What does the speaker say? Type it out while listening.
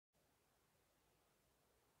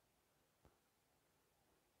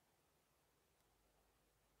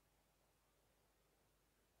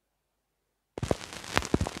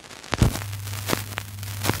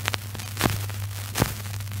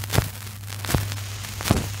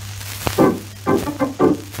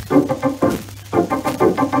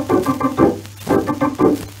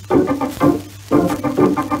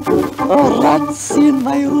rats in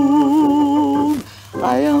my room.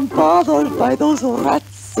 I am bothered by those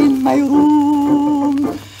rats in my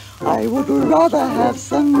room. I would rather have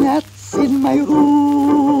some gnats in my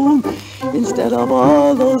room instead of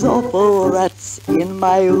all those awful rats in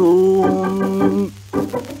my room.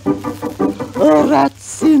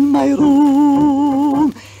 Rats in my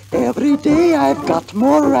room. Every day I've got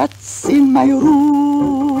more rats in my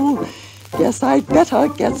room. Guess I'd better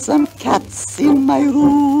get some cats in my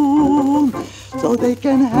room so they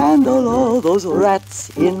can handle all those rats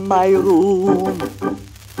in my room.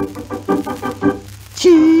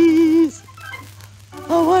 Cheese!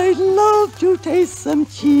 Oh, I'd love to taste some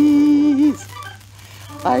cheese.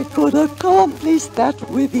 I could accomplish that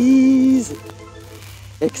with ease,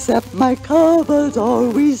 except my cupboard's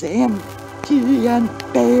always empty and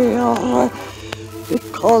bare,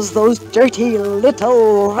 because those dirty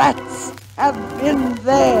little rats have been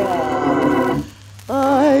there.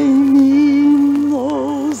 I mean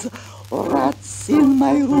those rats in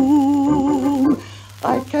my room.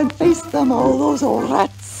 I can't face them, all those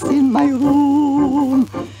rats in my room.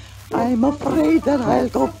 I'm afraid that I'll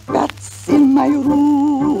go bats in my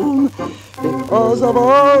room because of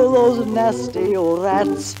all those nasty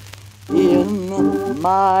rats in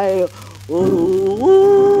my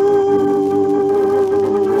room.